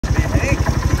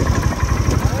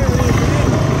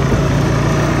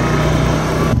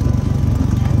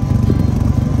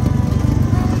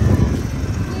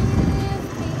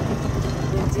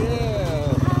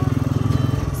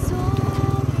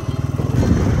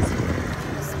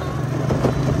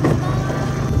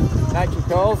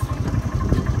balls.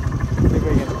 See if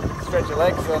we can stretch your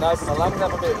legs and open the lungs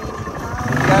up a bit.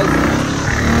 Guys.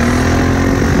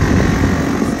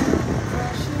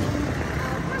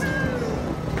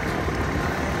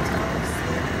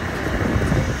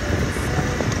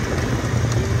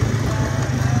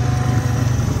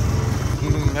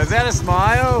 Is that a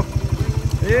smile?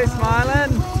 Are you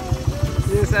smiling?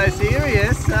 You're so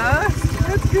serious, huh?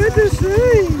 That's good to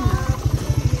see.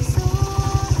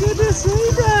 Good to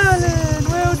see, darling.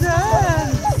 Well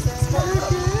done. Good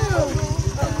girl.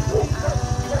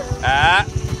 Ah.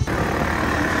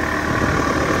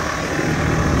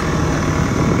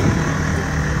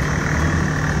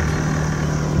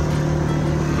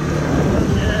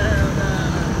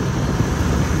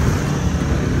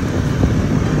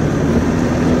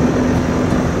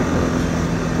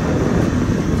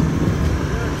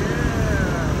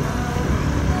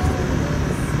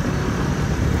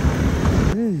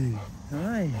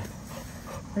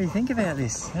 What do you think about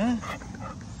this, huh?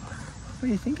 What do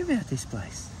you think about this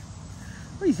place?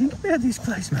 What do you think about this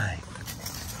place, mate?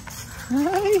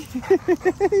 Hey?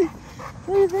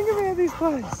 What do you think about this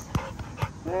place?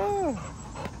 Oh.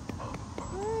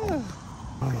 Oh.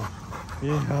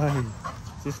 Yeah, hey.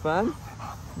 Is this fun?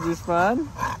 Is this fun?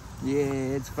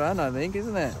 Yeah, it's fun, I think,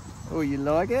 isn't it? Oh, you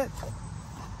like it?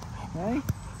 Hey?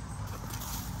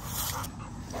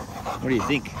 What do you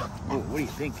think? Oh, what do you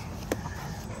think?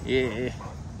 Yeah.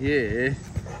 Yeah,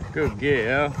 good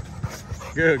girl.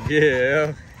 Good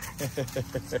girl.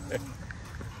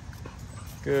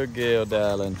 Good girl,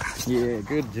 darling. Yeah,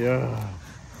 good job.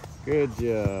 Good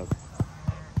job.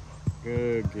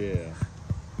 Good girl.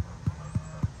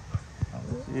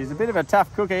 She's a bit of a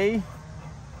tough cookie.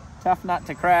 Tough nut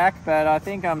to crack, but I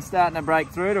think I'm starting to break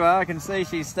through to her. I can see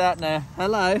she's starting to...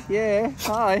 Hello, yeah,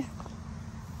 hi.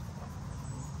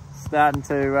 Starting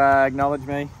to acknowledge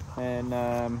me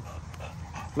and...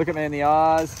 look at me in the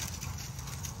eyes,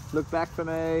 look back for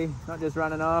me, not just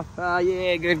running off. Oh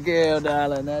yeah, good girl,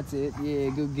 darling, that's it. Yeah,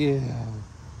 good girl.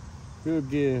 Good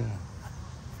girl.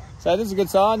 So this is a good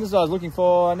sign, this is what I was looking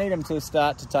for. I need them to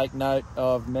start to take note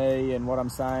of me and what I'm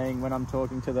saying when I'm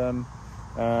talking to them.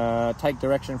 Take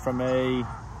direction from me,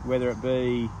 whether it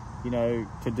be, you know,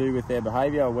 to do with their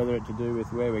behaviour or whether it to do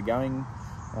with where we're going.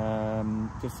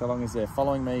 Just so long as they're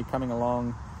following me, coming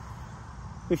along.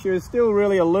 If you're still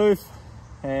really aloof,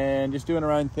 and just doing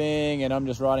her own thing and I'm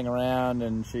just riding around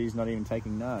and she's not even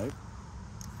taking note,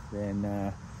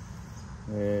 then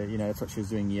you know, that's what she was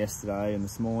doing yesterday and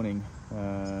this morning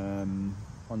on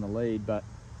the lead. But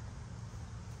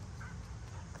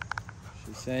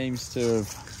she seems to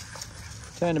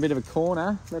have turned a bit of a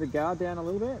corner, let her guard down a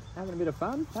little bit, having a bit of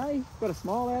fun. Hey, got a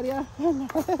smile out of you.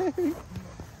 Hello.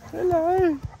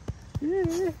 Hello.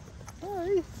 Yeah.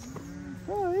 Hi.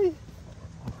 Hi.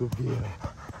 Good girl.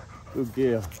 Good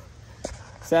girl.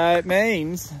 So it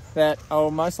means that I'll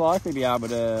most likely be able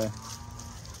to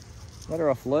let her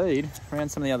off lead around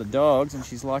some of the other dogs and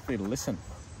she's likely to listen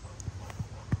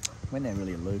when they're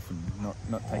really aloof and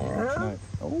not taking much note.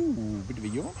 Oh, bit of a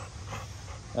yawn.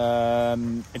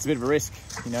 It's a bit of a risk,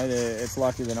 you know, it's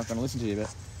likely they're not going to listen to you,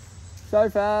 but so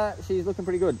far she's looking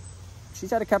pretty good.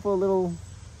 She's had a couple of little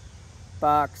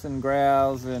barks and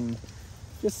growls and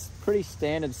just pretty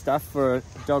standard stuff for a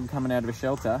dog coming out of a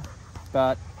shelter.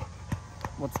 But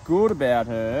what's good about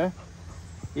her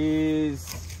is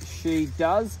she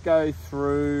does go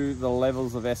through the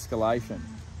levels of escalation.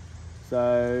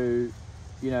 So,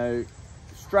 you know,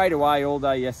 straight away all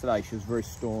day yesterday, she was very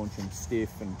staunch and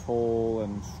stiff and tall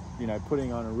and, you know,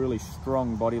 putting on a really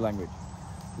strong body language.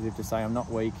 As if to say, I'm not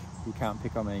weak, you can't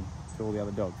pick on me, to all the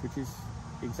other dogs, which is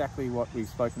exactly what we've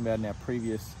spoken about in our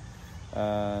previous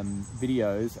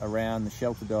videos around the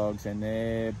shelter dogs and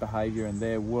their behavior and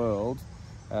their world.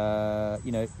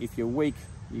 You know, if you're weak,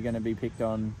 you're going to be picked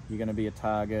on, you're going to be a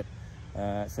target.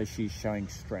 So she's showing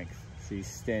strength. She's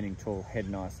standing tall, head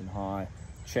nice and high,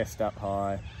 chest up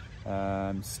high,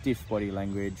 stiff body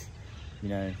language, you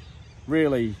know,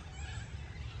 really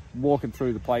walking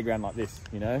through the playground like this,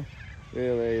 you know,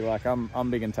 really like I'm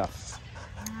big and tough.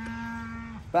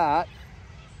 But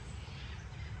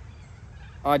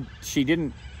she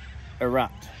didn't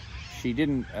erupt, she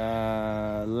didn't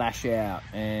lash out,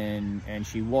 and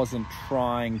she wasn't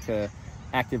trying to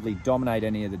actively dominate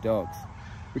any of the dogs,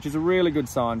 which is a really good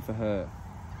sign for her.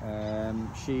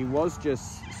 She was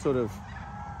just sort of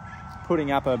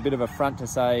putting up a bit of a front to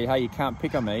say, hey, you can't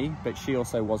pick on me, but she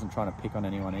also wasn't trying to pick on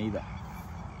anyone either.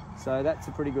 So that's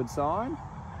a pretty good sign.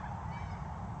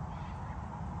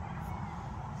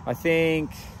 I think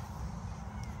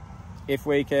if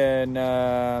we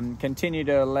can continue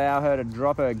to allow her to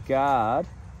drop her guard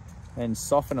and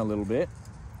soften a little bit,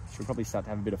 she'll probably start to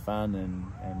have a bit of fun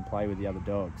and play with the other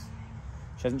dogs.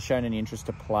 She hasn't shown any interest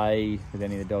to play with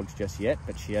any of the dogs just yet,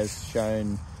 but she has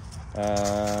shown,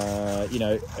 you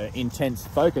know, intense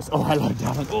focus. Oh, hello,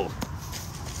 darling. Oh,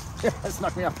 that's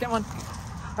knocked me off. Come on.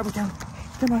 Up we come.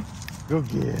 Come on. Good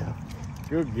girl.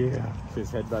 Good girl.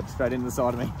 She's headbutt straight into the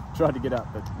side of me. Tried to get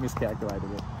up, but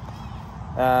miscalculated it.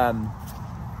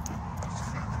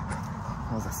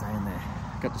 What was I saying there?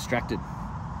 Got distracted.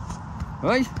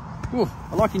 Hey, ooh,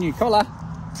 I like your new collar.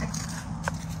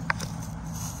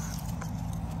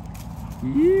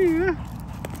 Yeah.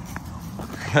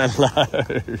 Hello.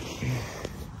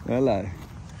 Hello.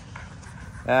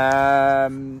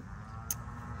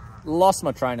 Lost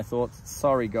my train of thought.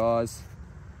 Sorry, guys.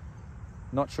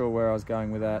 Not sure where I was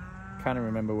going with that. Can't even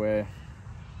remember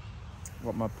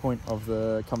what my point of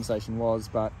the conversation was,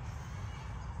 but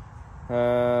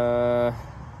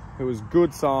it was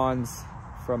good signs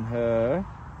from her.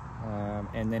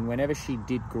 And then whenever she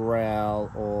did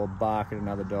growl or bark at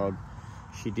another dog,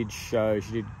 she did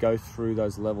go through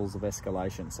those levels of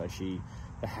escalation. So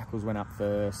the hackles went up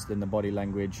first, then the body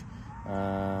language,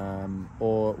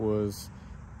 or it was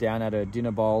down at a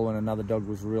dinner bowl and another dog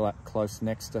was real up close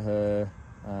next to her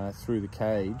through the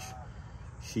cage.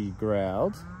 She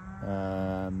growled,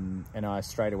 and I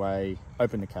straight away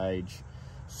opened the cage,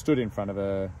 stood in front of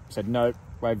her, said nope,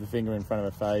 waved the finger in front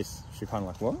of her face. She kind of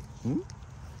like, what?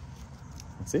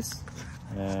 What's this?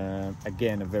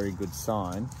 Again, a very good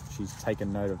sign. She's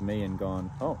taken note of me and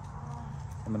gone, oh,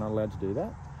 am I not allowed to do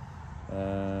that?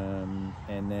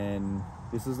 And then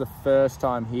this is the first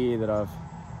time here that I've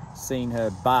seen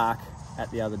her bark at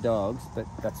the other dogs, but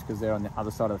that's because they're on the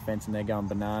other side of the fence and they're going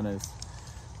bananas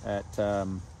at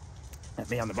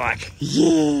me on the bike.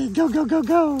 Yeah, go, go, go,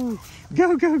 go.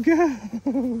 Go, go, go.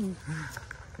 I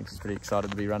think she's pretty excited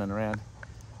to be running around.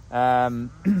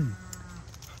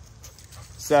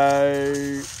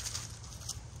 So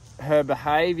her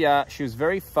behaviour, she was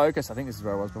very focused. I think this is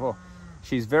where I was before.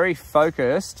 She's very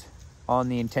focused on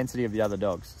the intensity of the other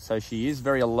dogs. So she is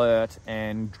very alert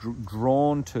and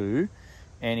drawn to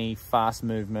any fast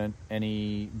movement,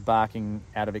 any barking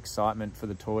out of excitement for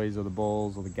the toys or the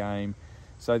balls or the game.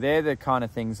 So they're the kind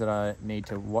of things that I need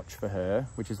to watch for her,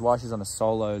 which is why she's on a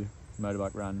solo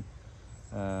motorbike run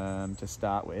to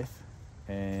start with.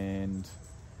 And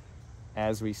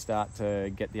as we start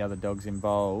to get the other dogs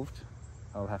involved,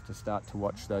 I'll have to start to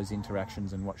watch those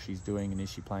interactions and what she's doing. And is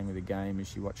she playing with the game? Is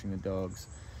she watching the dogs?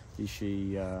 Is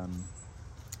she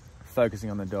focusing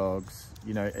on the dogs?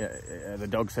 You know, are the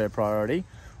dogs her priority?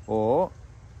 Or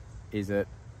is it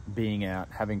being out,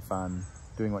 having fun,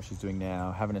 doing what she's doing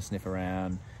now, having a sniff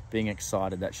around, being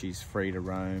excited that she's free to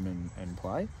roam and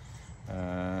play?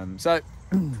 So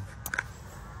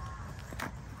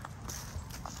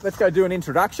let's go do an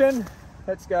introduction.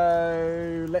 Let's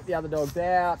go let the other dogs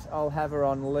out. I'll have her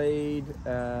on lead.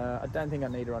 I don't think I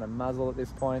need her on a muzzle at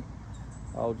this point.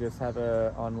 I'll just have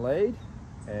her on lead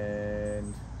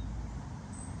and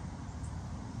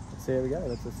let's see how we go.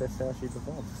 Let's assess how she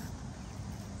performs.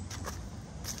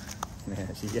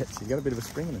 Yeah, she's got a bit of a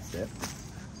spring in her step.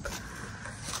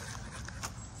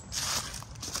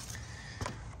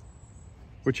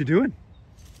 What you doing?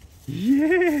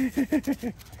 Yeah!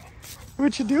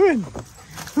 What you doing?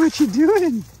 What you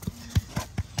doing?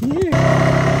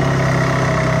 Yeah!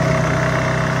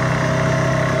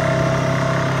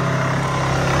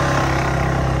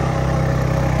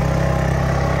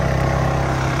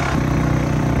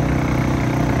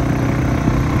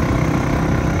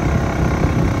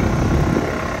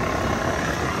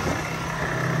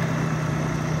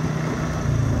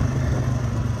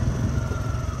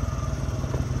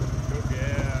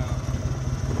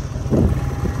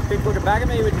 Keeps looking back at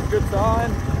me, which is a good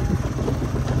sign.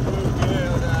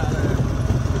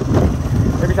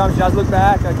 Every time she does look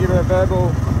back, I give her a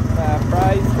verbal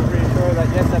praise to reassure her that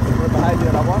yes, that's the behaviour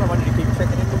that I want. I want you to keep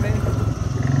checking in with me.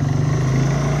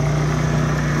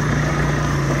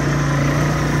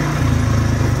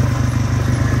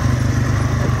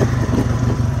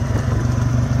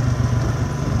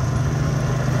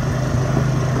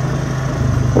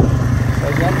 So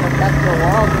if you haven't looked back for a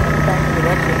while, just change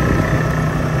direction.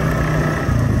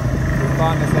 She'll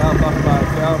find herself off by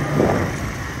herself.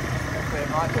 Actually, it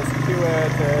might just cue her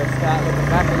to start looking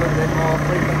back a little bit more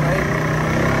frequently.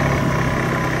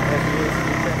 There she is,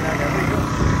 she's sitting over everything.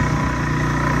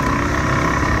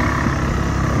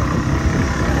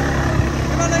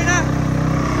 Come on, Luna!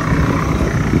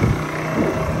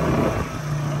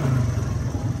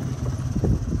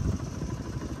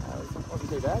 Wasn't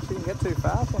too bad, she didn't get too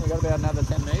fast when we got about another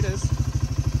 10 metres.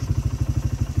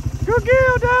 Good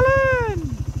girl, darling!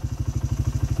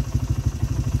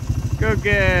 Good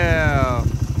girl.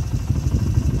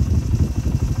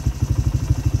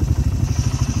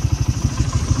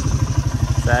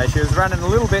 So she was running a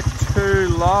little bit too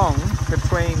long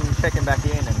between checking back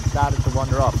in and started to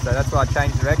wander off. So that's why I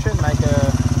changed direction, make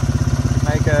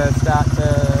her start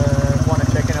to want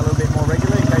to check in a little bit more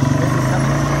regularly in case she misses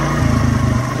something.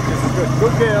 Which is good.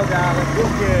 Good girl, darling.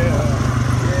 Good girl.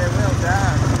 Yeah, well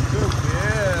done.